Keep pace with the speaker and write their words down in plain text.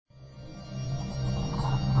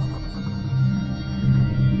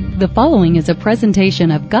The following is a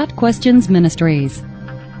presentation of Got Questions Ministries.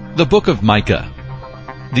 The Book of Micah.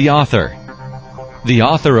 The author. The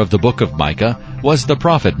author of the Book of Micah was the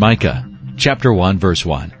prophet Micah. Chapter 1, verse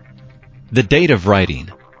 1. The date of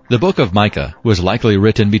writing. The Book of Micah was likely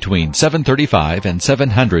written between 735 and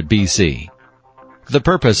 700 BC. The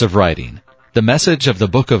purpose of writing. The message of the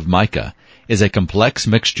Book of Micah is a complex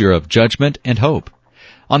mixture of judgment and hope.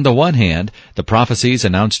 On the one hand, the prophecies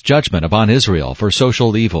announce judgment upon Israel for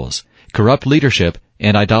social evils, corrupt leadership,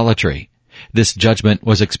 and idolatry. This judgment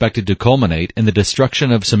was expected to culminate in the destruction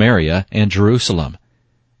of Samaria and Jerusalem.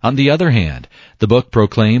 On the other hand, the book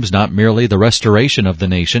proclaims not merely the restoration of the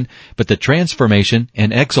nation, but the transformation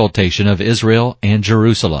and exaltation of Israel and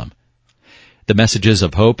Jerusalem. The messages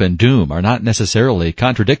of hope and doom are not necessarily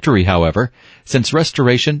contradictory, however, since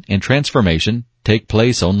restoration and transformation take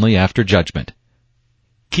place only after judgment.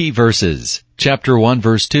 Key verses. Chapter 1,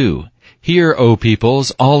 verse 2. Hear, O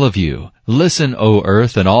peoples, all of you. Listen, O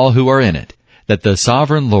earth, and all who are in it, that the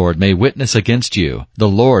sovereign Lord may witness against you, the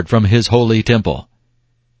Lord from his holy temple.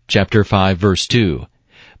 Chapter 5, verse 2.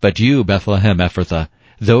 But you, Bethlehem Ephrathah,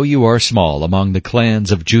 though you are small among the clans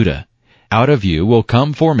of Judah, out of you will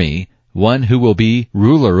come for me one who will be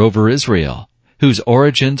ruler over Israel, whose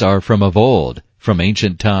origins are from of old, from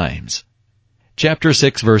ancient times. Chapter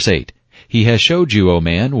 6, verse 8. He has showed you, O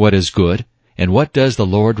man, what is good, and what does the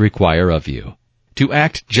Lord require of you? To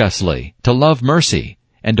act justly, to love mercy,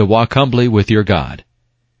 and to walk humbly with your God.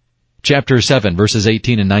 Chapter 7, verses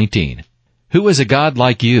 18 and 19. Who is a God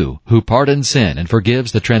like you, who pardons sin and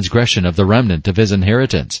forgives the transgression of the remnant of his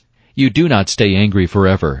inheritance? You do not stay angry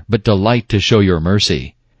forever, but delight to show your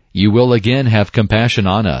mercy. You will again have compassion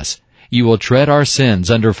on us. You will tread our sins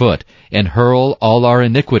underfoot, and hurl all our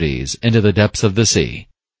iniquities into the depths of the sea.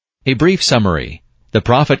 A brief summary. The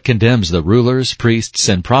prophet condemns the rulers, priests,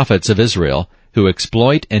 and prophets of Israel who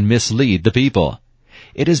exploit and mislead the people.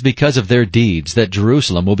 It is because of their deeds that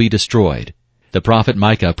Jerusalem will be destroyed. The prophet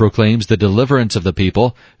Micah proclaims the deliverance of the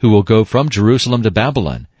people who will go from Jerusalem to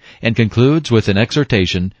Babylon, and concludes with an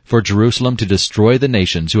exhortation for Jerusalem to destroy the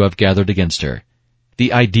nations who have gathered against her.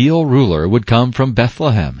 The ideal ruler would come from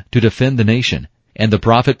Bethlehem to defend the nation, and the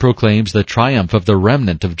prophet proclaims the triumph of the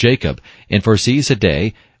remnant of Jacob and foresees a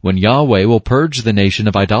day when Yahweh will purge the nation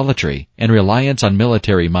of idolatry and reliance on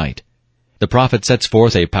military might. The prophet sets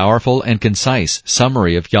forth a powerful and concise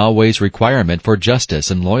summary of Yahweh's requirement for justice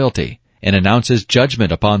and loyalty, and announces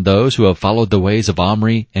judgment upon those who have followed the ways of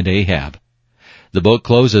Omri and Ahab. The book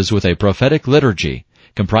closes with a prophetic liturgy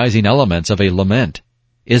comprising elements of a lament.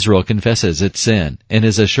 Israel confesses its sin and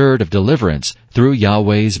is assured of deliverance through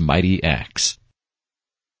Yahweh's mighty acts.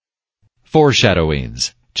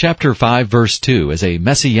 Foreshadowings. Chapter 5, verse 2 is a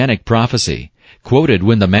messianic prophecy, quoted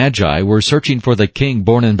when the Magi were searching for the king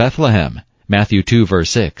born in Bethlehem. Matthew 2, verse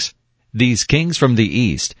 6. These kings from the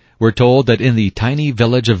east were told that in the tiny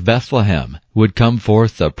village of Bethlehem would come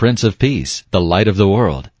forth the Prince of Peace, the light of the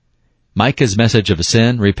world. Micah's message of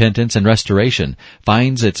sin, repentance, and restoration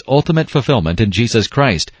finds its ultimate fulfillment in Jesus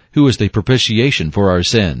Christ, who is the propitiation for our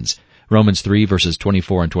sins. Romans 3, verses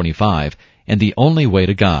 24 and 25, and the only way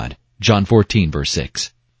to God. John 14, verse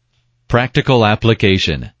 6. Practical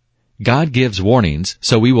application. God gives warnings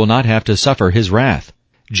so we will not have to suffer his wrath.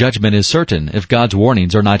 Judgment is certain if God's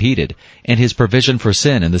warnings are not heeded, and his provision for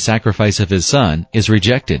sin in the sacrifice of his Son is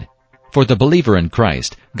rejected. For the believer in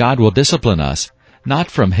Christ, God will discipline us,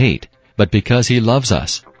 not from hate, but because he loves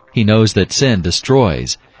us. He knows that sin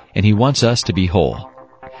destroys, and he wants us to be whole.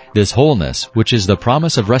 This wholeness, which is the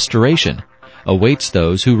promise of restoration, awaits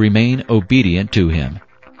those who remain obedient to him.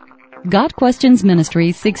 Got Questions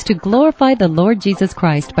Ministry seeks to glorify the Lord Jesus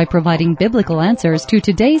Christ by providing biblical answers to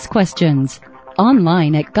today's questions.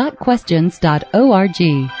 Online at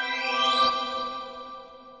GotQuestions.org.